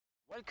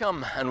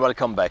Welcome and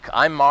welcome back.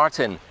 I'm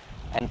Martin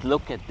and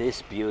look at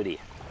this beauty.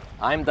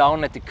 I'm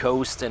down at the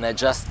coast and I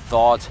just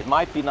thought it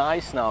might be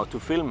nice now to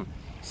film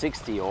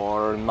 60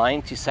 or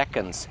 90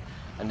 seconds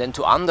and then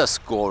to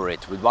underscore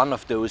it with one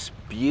of those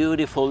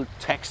beautiful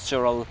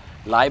textural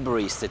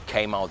libraries that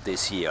came out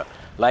this year,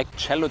 like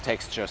Cello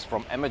Textures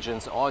from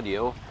Emergence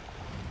Audio.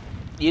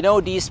 You know,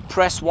 these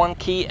press one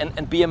key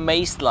and be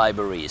amazed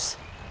libraries.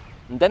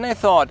 And then I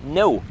thought,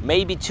 no,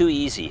 maybe too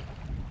easy.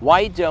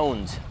 Why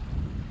don't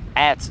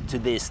add to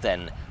this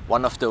then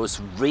one of those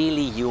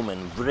really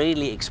human,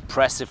 really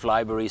expressive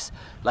libraries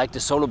like the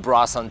Solo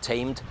Brass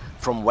Untamed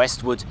from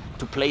Westwood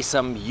to play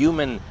some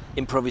human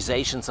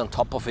improvisations on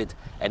top of it,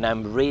 and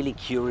I'm really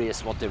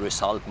curious what the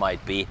result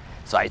might be,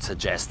 so I'd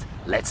suggest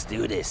let's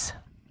do this.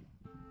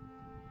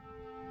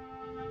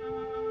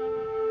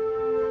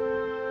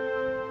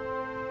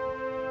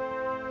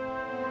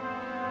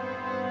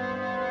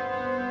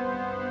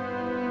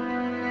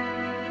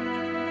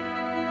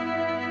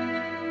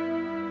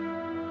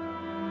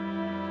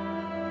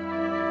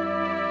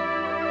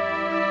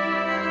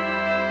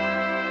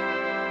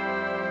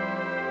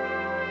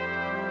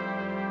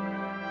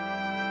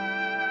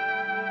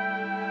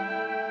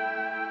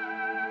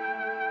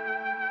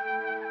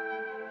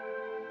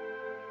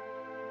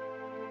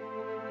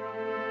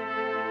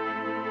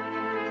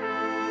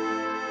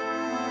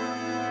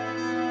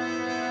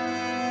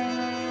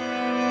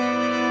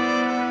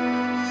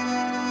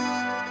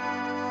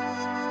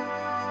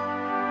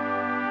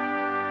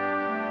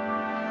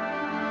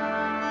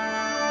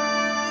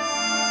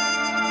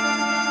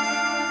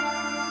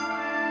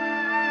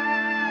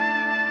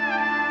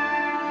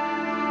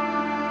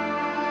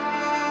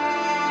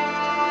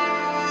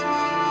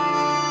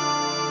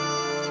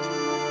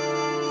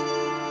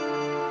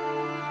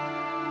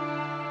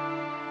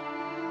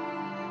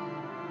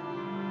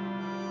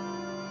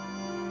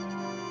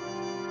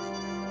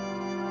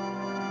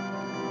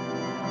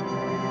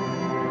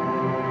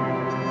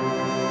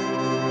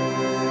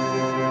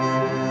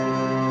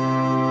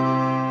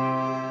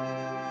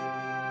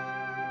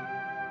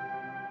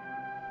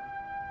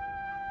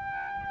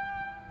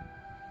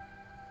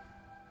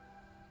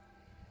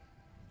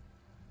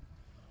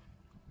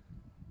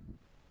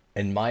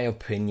 In my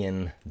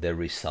opinion, the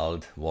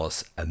result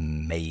was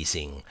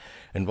amazing.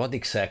 And what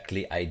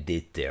exactly I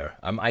did there?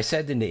 I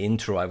said in the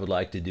intro I would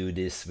like to do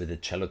this with the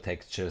Cello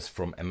Textures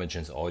from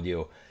Emergence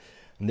Audio.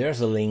 And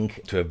there's a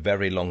link to a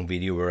very long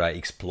video where I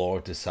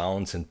explored the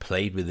sounds and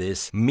played with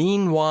this.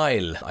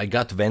 Meanwhile, I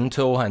got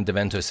Vento and the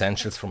Vento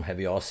Essentials from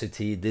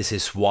Heavyocity. This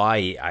is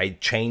why I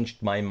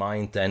changed my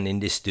mind then in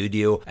the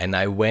studio and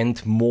I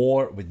went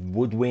more with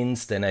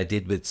woodwinds than I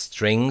did with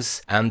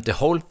strings. And the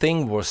whole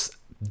thing was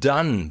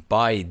done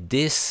by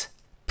this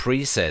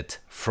preset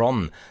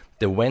from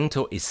the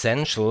Vento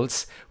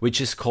Essentials, which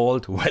is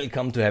called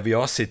Welcome to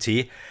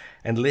Heavyocity.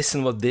 And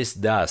listen what this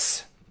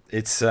does.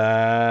 It's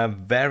a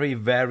very,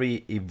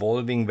 very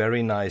evolving,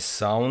 very nice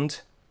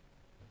sound.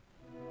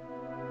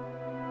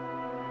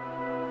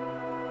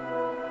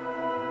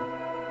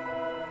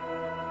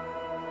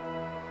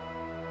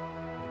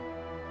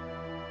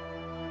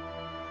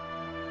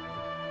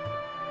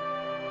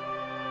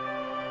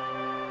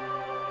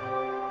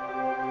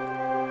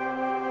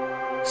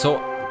 So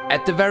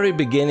at the very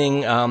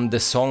beginning, the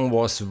song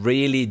was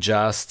really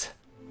just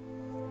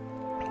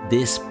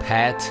this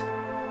pad,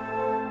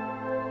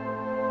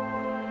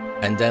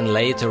 and then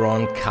later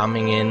on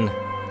coming in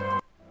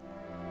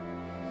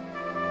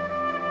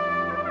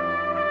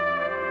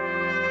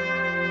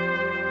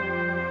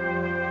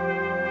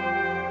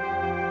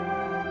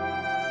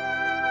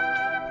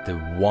the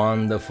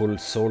wonderful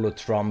solo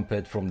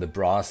trumpet from the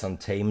Brass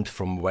Untamed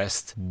from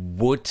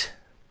Westwood.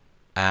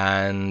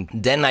 And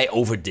then I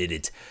overdid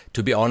it.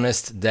 To be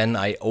honest, then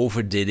I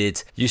overdid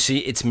it. You see,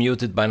 it's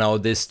muted by now,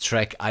 this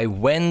track. I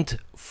went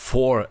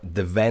for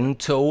the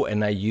Vento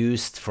and I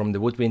used from the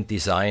Woodwind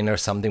Designer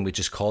something which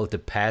is called the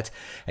pad.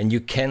 And you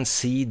can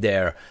see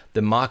there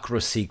the macro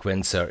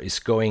sequencer is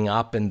going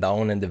up and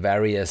down, and the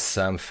various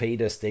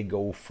faders, they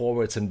go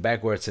forwards and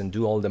backwards and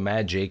do all the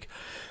magic.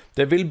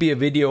 There will be a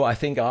video, I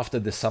think after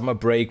the summer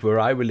break, where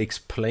I will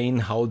explain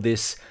how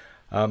this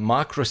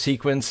macro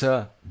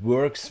sequencer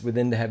works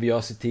within the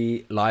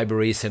Heavyocity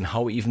libraries and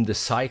how even the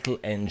cycle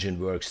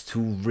engine works.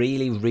 Two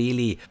really,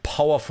 really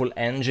powerful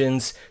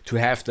engines to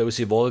have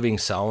those evolving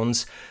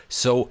sounds.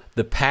 So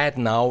the pad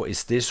now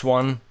is this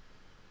one.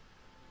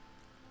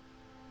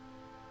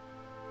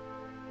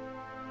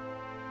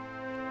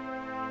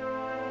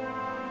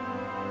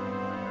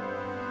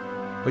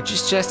 Which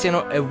is just, you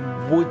know, a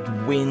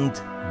woodwind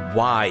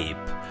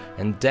vibe.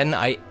 And then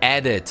I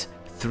added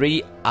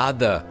 3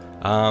 other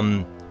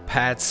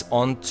pads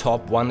on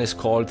top. One is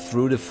called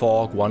Through the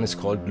Fog, one is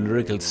called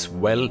Lyrical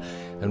Swell,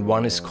 and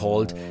one is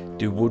called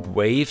The Wood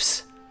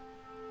Waves.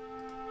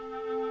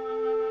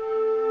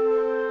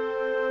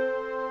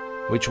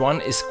 Which one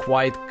is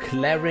quite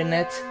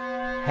clarinet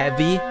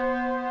heavy.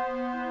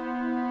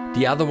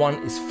 The other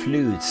one is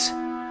flutes.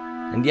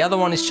 And the other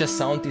one is just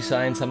sound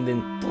design,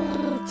 something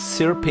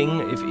chirping,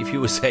 if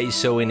you would say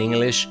so in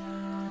English.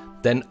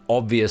 Then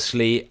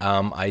obviously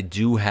I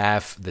do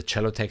have the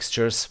Cello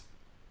Textures.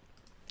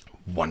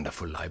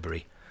 Wonderful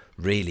library,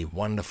 really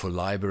wonderful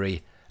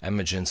library.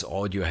 Emergence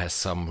Audio has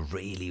some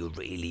really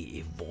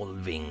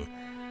evolving,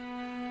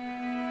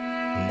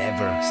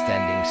 never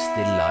standing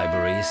still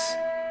libraries.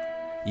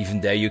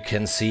 Even there you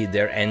can see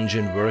their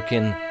engine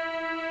working.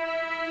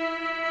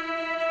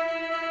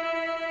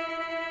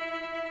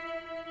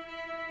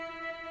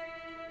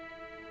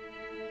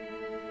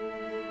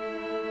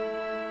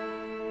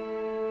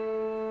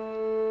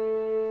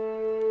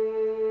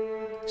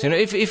 So, you know,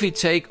 if we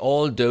take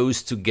all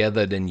those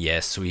together, then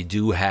yes, we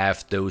do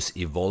have those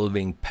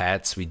evolving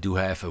pads, we do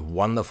have a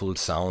wonderful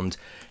sound.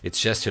 It's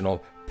just, you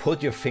know,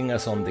 put your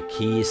fingers on the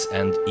keys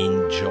and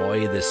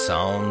enjoy the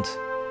sound.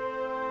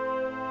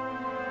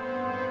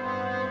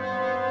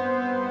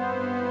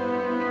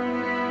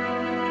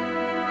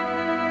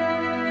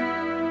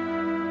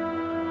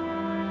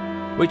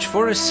 Which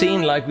for a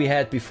scene like we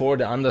had before,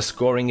 the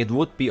underscoring, it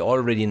would be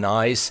already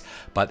nice,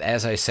 but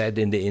as I said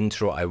in the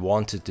intro, I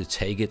wanted to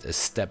take it a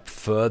step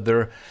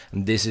further,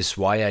 and this is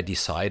why I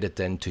decided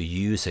then to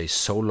use a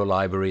solo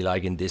library,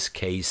 like in this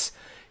case,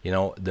 you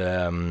know,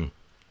 the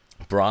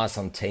Brass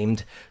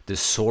Untamed, the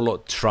Solo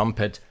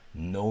Trumpet.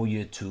 Know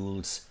your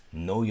tools,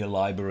 know your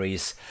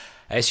libraries.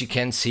 As you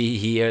can see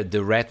here,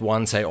 the red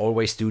ones, I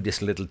always do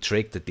this little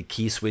trick that the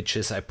key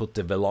switches, I put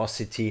the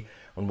velocity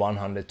on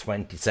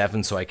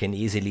 127 so I can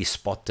easily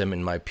spot them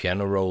in my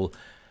piano roll.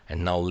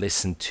 And now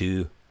listen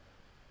to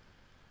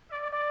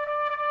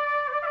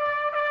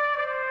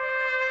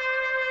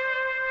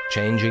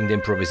changing the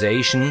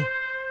improvisation.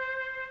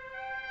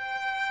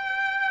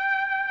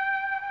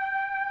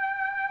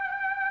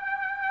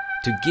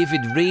 To give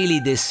it really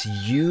this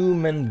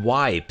human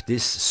vibe,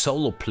 this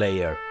solo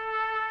player.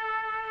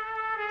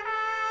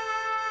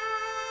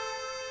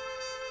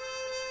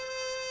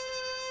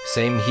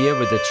 Same here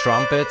with the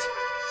trumpet,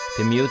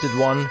 the muted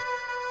one,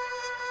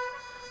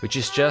 which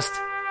is just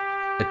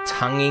a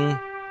tonguing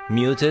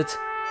muted.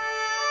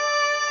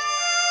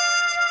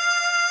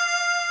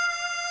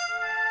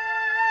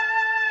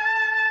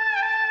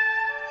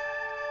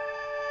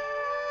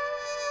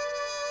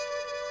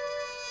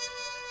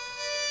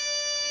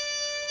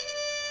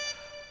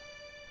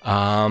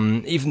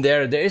 Even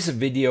there is a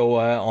video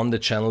on the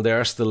channel.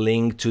 There's the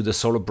link to the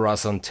Solo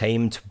Brass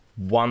Untamed,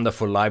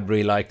 wonderful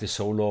library like the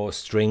solo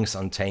strings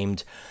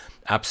Untamed.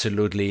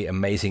 Absolutely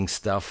amazing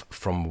stuff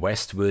from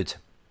Westwood.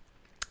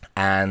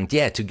 And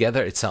yeah,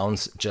 together it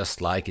sounds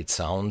just like it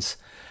sounds,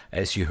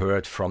 as you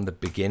heard from the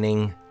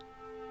beginning.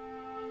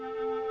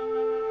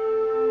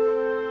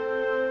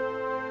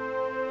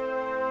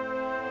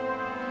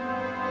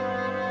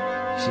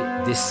 See,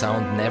 this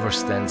sound never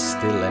stands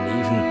still,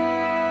 and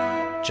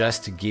even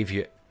just to give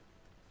you,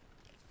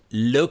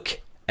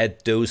 look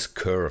at those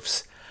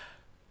curves.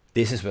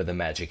 This is where the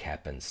magic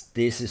happens.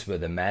 This is where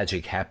the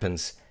magic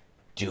happens.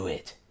 Do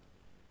it.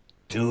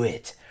 Do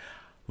it.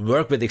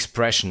 Work with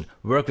expression,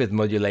 work with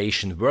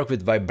modulation, work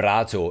with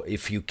vibrato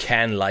if you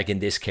can, like in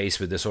this case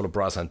with the Solo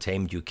Brass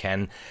Untamed, you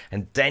can,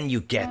 and then you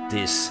get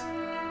this.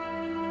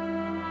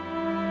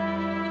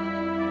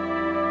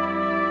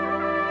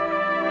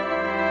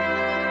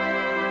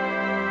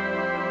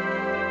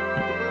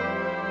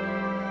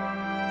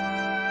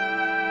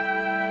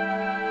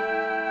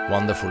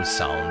 Wonderful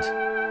sound,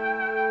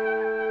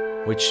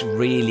 which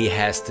really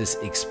has this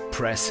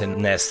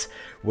expressiveness,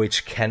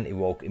 which can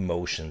evoke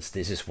emotions.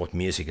 This is what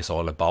music is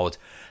all about,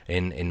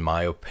 in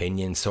my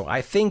opinion. So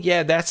I think,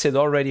 yeah, that's it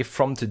already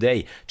from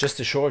today. Just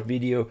a short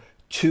video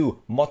to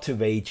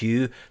motivate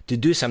you to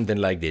do something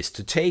like this,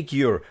 to take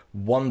your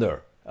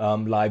wonder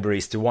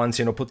libraries, the ones,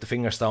 you know, put the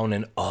fingers down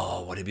and,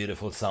 oh, what a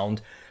beautiful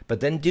sound. But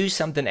then do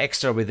something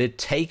extra with it.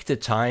 Take the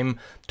time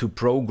to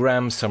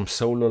program some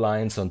solo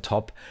lines on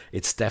top.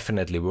 It's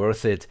definitely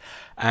worth it.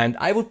 And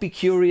I would be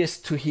curious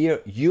to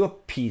hear your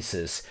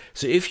pieces.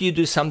 So if you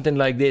do something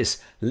like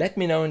this, let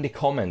me know in the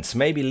comments.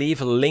 Maybe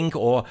leave a link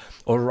or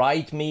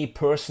write me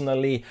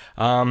personally.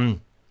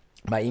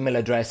 My email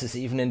address is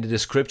even in the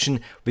description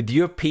with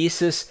your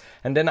pieces,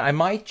 and then I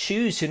might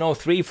choose, you know,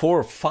 3,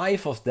 4,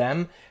 5 of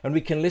them, and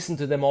we can listen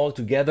to them all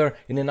together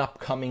in an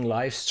upcoming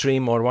live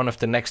stream or one of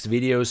the next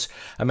videos.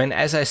 I mean,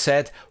 as I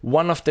said,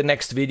 one of the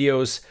next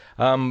videos,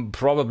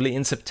 probably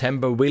in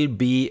September, will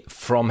be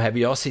from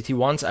Heavyocity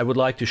ones. I would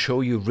like to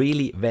show you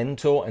really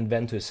Vento and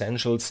Vento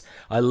Essentials.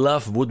 I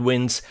love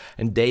woodwinds,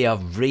 and they are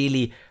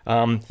really,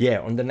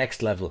 yeah, on the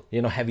next level,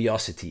 you know,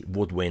 Heavyocity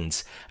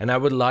woodwinds. And I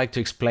would like to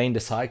explain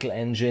the cycle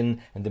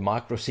engine and the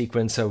macro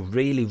sequencer,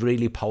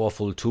 really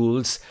powerful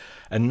tools.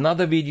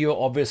 Another video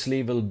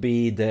obviously will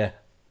be the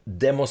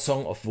demo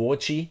song of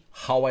Voci,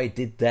 how I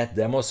did that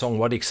demo song,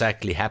 what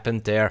exactly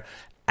happened there,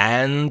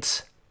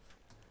 and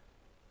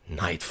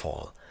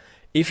Nightfall.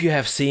 If you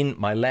have seen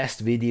my last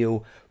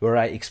video where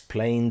I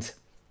explained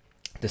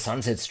the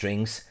sunset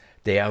strings,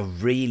 they are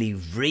really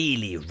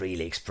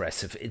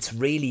expressive. It's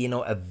really, you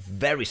know, a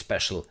very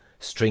special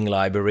string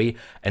library,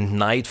 and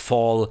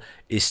Nightfall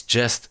is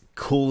just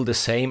cool the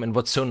same. And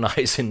what's so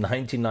nice, in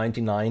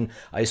 1999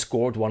 I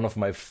scored one of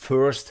my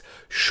first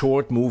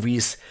short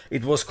movies.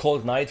 It was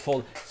called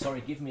Nightfall.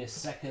 Sorry, give me a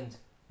second.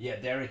 Yeah,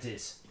 there it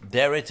is.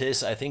 There it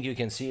is. I think you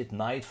can see it.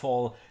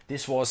 Nightfall.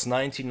 This was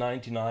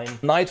 1999.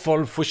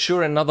 Nightfall, for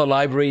sure, another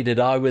library that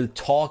I will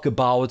talk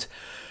about.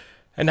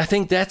 And I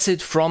think that's it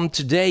from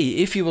today.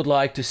 If you would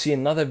like to see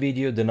another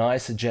video, then I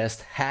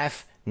suggest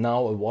have now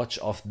a watch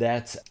of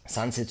that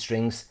Sunset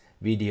Strings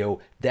video.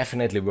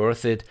 Definitely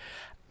worth it.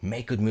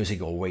 Make good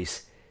music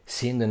always.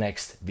 See you in the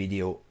next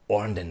video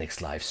or in the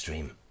next live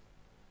stream.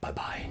 Bye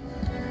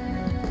bye.